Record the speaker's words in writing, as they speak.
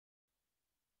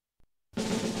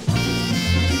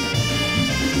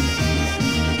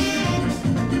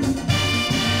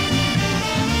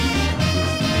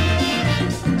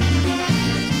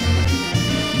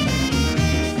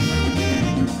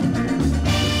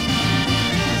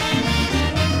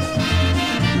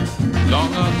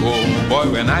Oh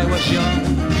boy, when I was young,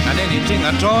 and anything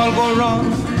at all go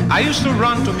wrong, I used to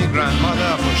run to me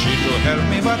grandmother for she to help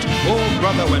me. But oh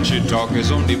brother, when she talk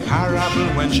is only parable.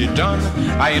 When she done,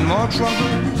 I in more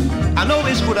trouble. I know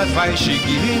it's good advice she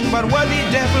giving, but what the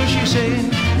devil she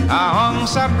saying? A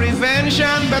ounce of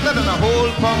prevention better than a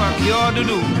whole pound of cure to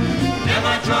do.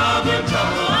 Never trouble,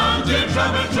 trouble until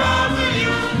trouble, trouble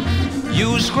you.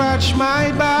 You scratch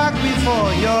my back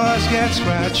before yours gets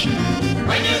scratched.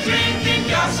 When you're drinking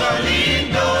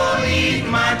gasoline, don't eat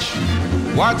much.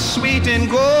 What's sweet in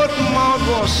goat mouth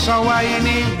goes sour in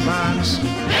pants.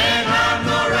 Men have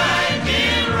no right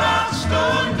in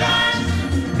rockstone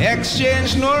dance.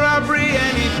 Exchange no robbery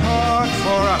any part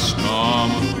for a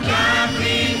storm. Can't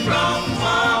be from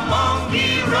for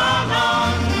monkey run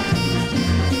on.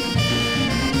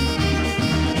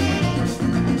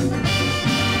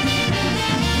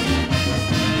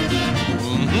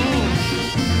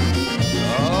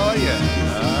 Oh yeah.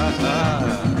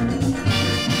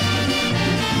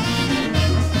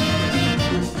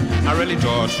 I really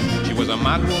thought she was a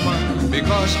mad woman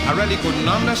because I really couldn't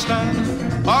understand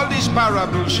all these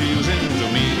parables she using to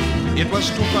me. It was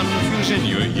too confusing.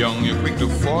 You're young, you're quick to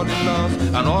fall in love,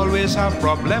 and always have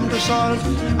problem to solve.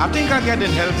 I think I'm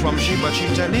getting help from she, but she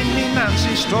telling me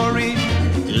Nancy's story.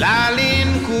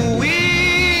 Lalin kui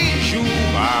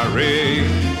shubare.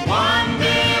 One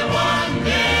day,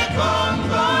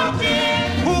 Congo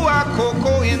day. Who are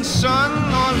cocoa in sun,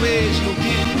 always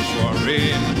looking for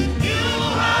rain. You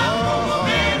have never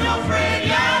been afraid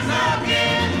as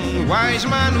again. Wise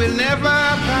man will never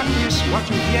practice what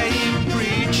you hear him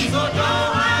preach. So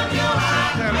don't have your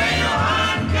hand where your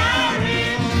hand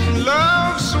carries.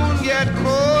 Love soon get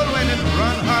cold when it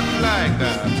run hot like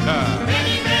that.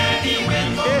 Many wait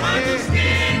for man to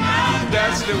skin out.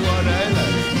 That's the one I like.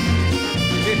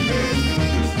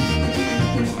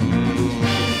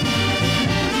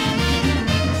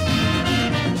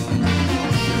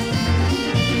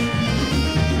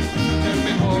 Tell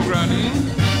me more, Granny.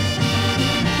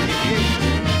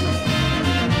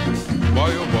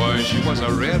 Boy, oh boy, she was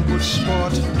a real good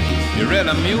sport. A real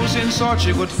amusing sort.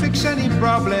 She could fix any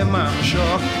problem, I'm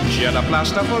sure. She had a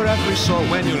plaster for every sore.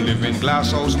 When you live in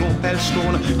glass house, no pelt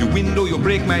stone. The window you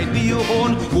break might be your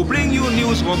own. Who bring you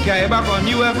news, go carry back on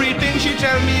you. Everything she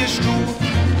tell me is true.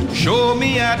 Show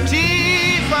me a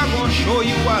thief, I'm gonna show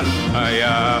you a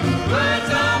liar.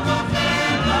 Words of a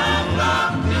fellow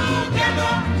flock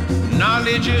together.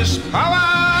 Knowledge is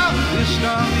power,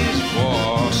 wisdom is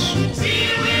force. See,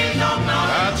 we don't know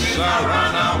That's a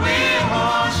runaway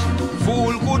horse.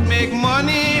 Fool could make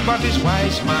money, but it's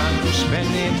wise man to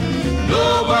spend it.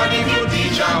 Nobody could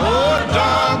teach a old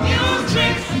dog new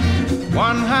tricks.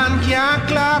 One hand can't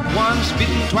clap, once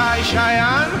bitten, twice shy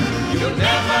on. You'll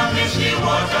never miss the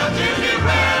water till the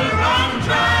well run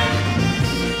dry.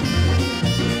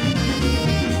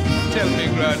 Tell me,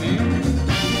 Granny.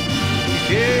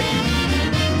 Yeah.